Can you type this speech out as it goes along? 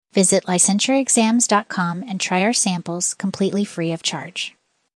Visit licensuraexams.com and try our samples completely free of charge.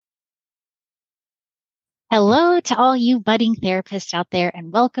 Hello to all you budding therapists out there,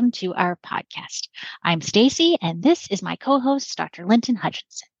 and welcome to our podcast. I'm Stacy, and this is my co-host, Dr. Linton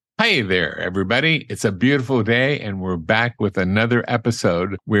Hutchinson. Hi there, everybody. It's a beautiful day, and we're back with another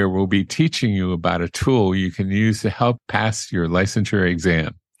episode where we'll be teaching you about a tool you can use to help pass your licensure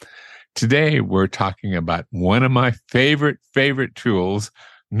exam. Today, we're talking about one of my favorite tools,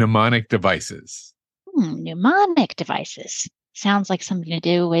 mnemonic devices. Mnemonic devices. Sounds like something to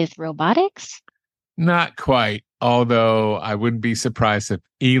do with robotics? Not quite, although I wouldn't be surprised if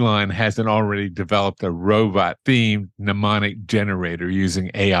Elon hasn't already developed a robot-themed mnemonic generator using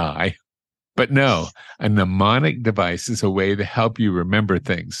AI. But no, a mnemonic device is a way to help you remember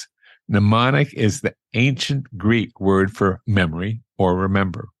things. Mnemonic is the ancient Greek word for memory or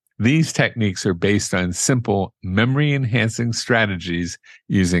remember. These techniques are based on simple memory-enhancing strategies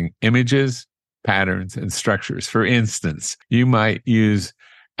using images, patterns, and structures. For instance, you might use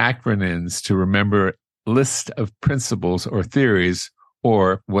acronyms to remember a list of principles or theories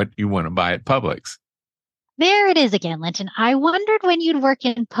or what you want to buy at Publix. There it is again, Linton. I wondered when you'd work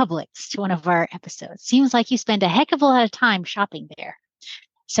in Publix to one of our episodes. Seems like you spend a heck of a lot of time shopping there.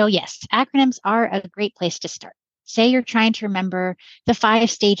 So yes, acronyms are a great place to start. Say you're trying to remember the 5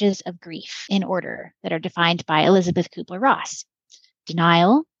 stages of grief in order that are defined by Elizabeth Kubler-Ross: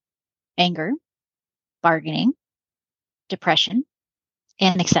 denial, anger, bargaining, depression,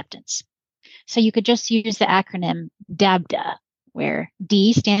 and acceptance. So you could just use the acronym DABDA, where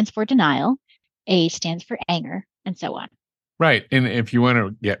D stands for denial, A stands for anger, and so on. Right. And if you want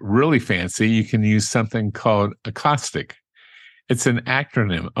to get really fancy, you can use something called acrostic. It's an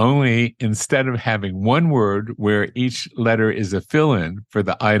acronym, only instead of having one word where each letter is a fill-in for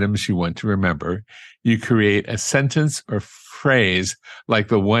the items you want to remember, you create a sentence or phrase like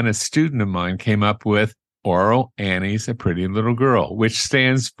the one a student of mine came up with: Oral Annie's a pretty little girl, which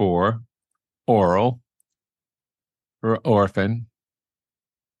stands for oral for orphan,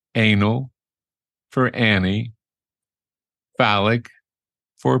 anal for Annie, phallic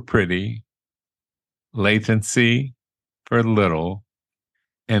for pretty, latency for little,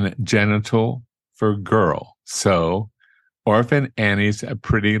 and genital for girl. So Orphan Annie's a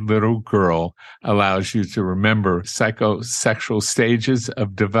pretty little girl allows you to remember psychosexual stages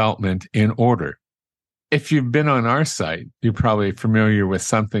of development in order. If you've been on our site, you're probably familiar with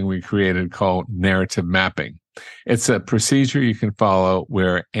something we created called narrative mapping. It's a procedure you can follow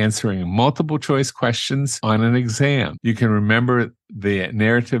where answering multiple choice questions on an exam, you can remember the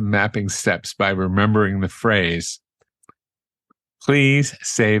narrative mapping steps by remembering the phrase, "Please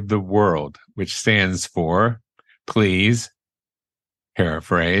save the world," which stands for please,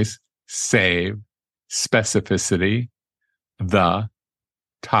 paraphrase, save, specificity, the,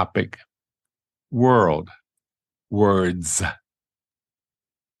 topic, world, words.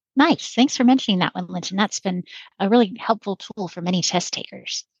 Nice. Thanks for mentioning that one, Linton. That's been a really helpful tool for many test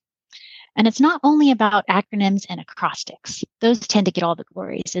takers. And it's not only about acronyms and acrostics. Those tend to get all the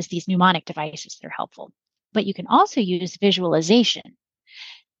glories as these mnemonic devices that are helpful. But you can also use visualization,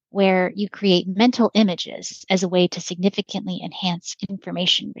 where you create mental images as a way to significantly enhance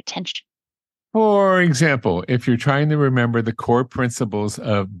information retention. For example, if you're trying to remember the core principles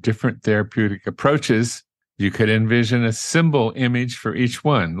of different therapeutic approaches, you could envision a symbol image for each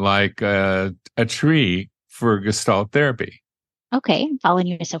one, like a tree for Gestalt therapy. Okay, I'm following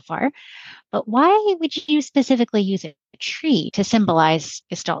you so far. But why would you specifically use a tree to symbolize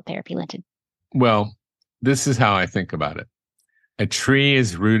Gestalt therapy, Linton? Well, this is how I think about it. A tree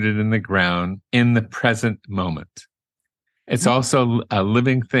is rooted in the ground in the present moment. It's also a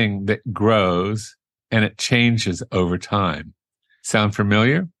living thing that grows and it changes over time. Sound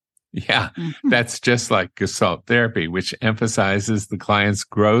familiar? Yeah, that's just like Gestalt therapy, which emphasizes the client's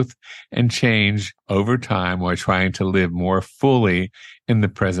growth and change over time while trying to live more fully in the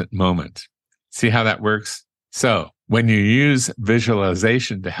present moment. See how that works? So when you use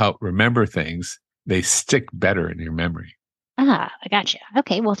visualization to help remember things, they stick better in your memory. I gotcha.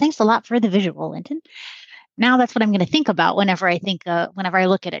 Okay, well, thanks a lot for the visual, Linton. Now that's what I'm going to think about whenever I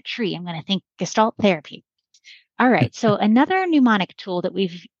look at a tree. I'm going to think Gestalt therapy. All right. So another mnemonic tool that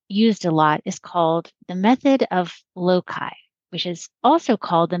we've used a lot is called the method of loci, which is also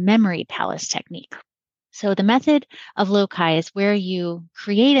called the memory palace technique. So the method of loci is where you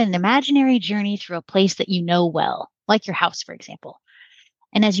create an imaginary journey through a place that you know well, like your house, for example.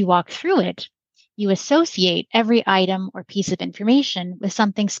 And as you walk through it, you associate every item or piece of information with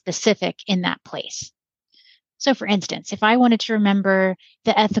something specific in that place. So for instance, if I wanted to remember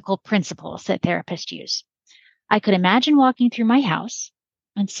the ethical principles that therapists use, I could imagine walking through my house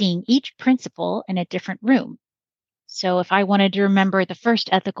and seeing each principle in a different room. So if I wanted to remember the first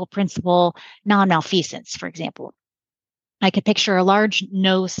ethical principle, non-malfeasance, for example, I could picture a large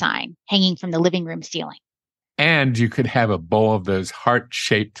no sign hanging from the living room ceiling. And you could have a bowl of those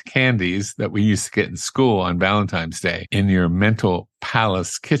heart-shaped candies that we used to get in school on Valentine's Day in your mental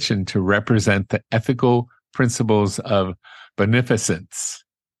palace kitchen to represent the ethical principles of beneficence.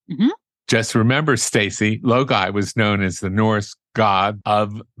 Mm-hmm. Just remember, Stacy, Loki was known as the Norse god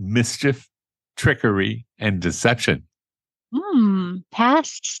of mischief, trickery, and deception.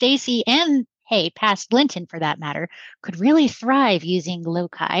 Past Stacy and hey, past Linton for that matter, could really thrive using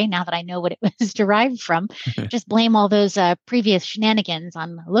loci now that I know what it was derived from. Just blame all those previous shenanigans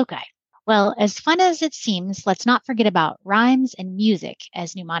on loci. Well, as fun as it seems, let's not forget about rhymes and music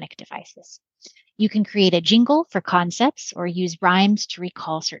as mnemonic devices. You can create a jingle for concepts or use rhymes to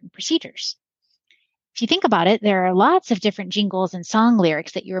recall certain procedures. If you think about it, there are lots of different jingles and song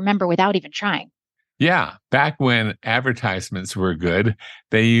lyrics that you remember without even trying. Yeah, back when advertisements were good,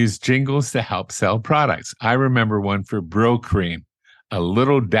 they used jingles to help sell products. I remember one for Brill Cream, a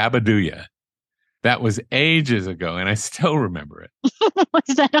little dabadooya. That was ages ago, and I still remember it.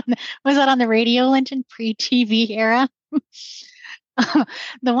 Was that on the radio, Linton, pre-TV era?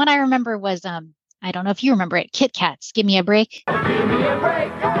 The one I remember was I don't know if you remember it, Kit Kats, Give Me a Break. Give me a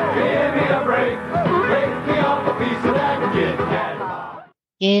break, give me a break, break me off a piece of that Kit Kat.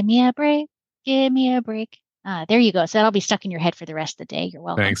 Give me a break, give me a break. There you go. So that'll be stuck in your head for the rest of the day. You're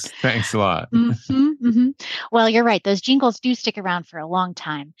welcome. Thanks a lot. Well, you're right. Those jingles do stick around for a long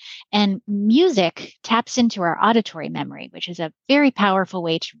time. And music taps into our auditory memory, which is a very powerful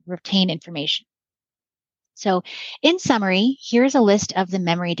way to retain information. So, in summary, here's a list of the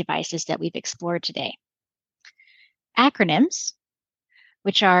memory devices that we've explored today. Acronyms,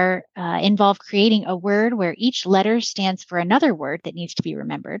 which are involve creating a word where each letter stands for another word that needs to be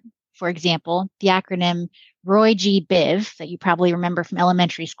remembered. For example, the acronym Roy G. Biv, that you probably remember from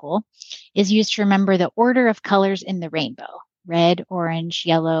elementary school, is used to remember the order of colors in the rainbow: red, orange,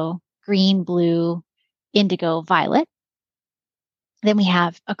 yellow, green, blue, indigo, violet. Then we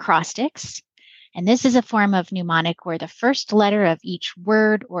have acrostics, and this is a form of mnemonic where the first letter of each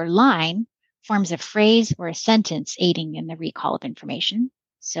word or line forms a phrase or a sentence aiding in the recall of information.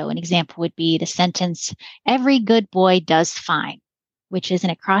 So an example would be the sentence, "Every good boy does fine," which is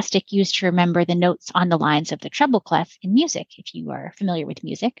an acrostic used to remember the notes on the lines of the treble clef in music, if you are familiar with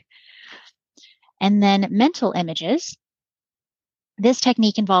music. And then mental images. This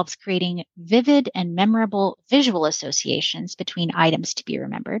technique involves creating vivid and memorable visual associations between items to be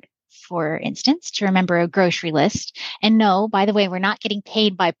remembered. For instance, to remember a grocery list. And no, by the way, we're not getting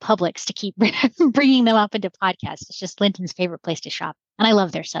paid by Publix to keep bringing them up into podcasts. It's just Linton's favorite place to shop. And I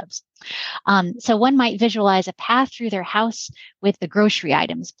love their subs. So one might visualize a path through their house with the grocery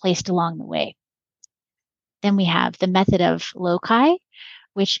items placed along the way. Then we have the method of loci,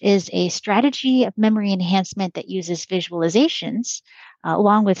 which is a strategy of memory enhancement that uses visualizations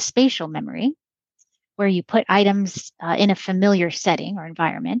along with spatial memory, where you put items in a familiar setting or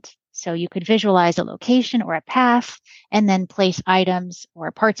environment. So you could visualize a location or a path and then place items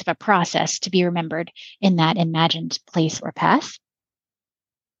or parts of a process to be remembered in that imagined place or path.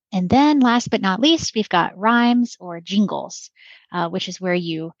 And then last but not least, we've got rhymes or jingles, which is where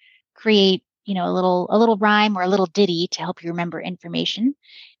you create, a little rhyme or a little ditty to help you remember information.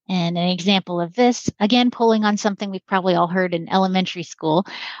 And an example of this, again, pulling on something we've probably all heard in elementary school.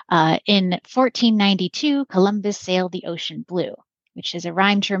 In 1492, Columbus sailed the ocean blue, which is a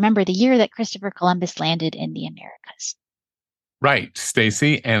rhyme to remember the year that Christopher Columbus landed in the Americas. Right,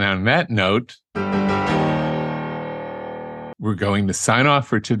 Stacy. And on that note, we're going to sign off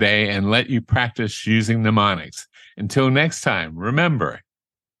for today and let you practice using mnemonics. Until next time, remember,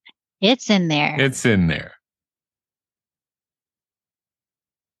 it's in there. It's in there.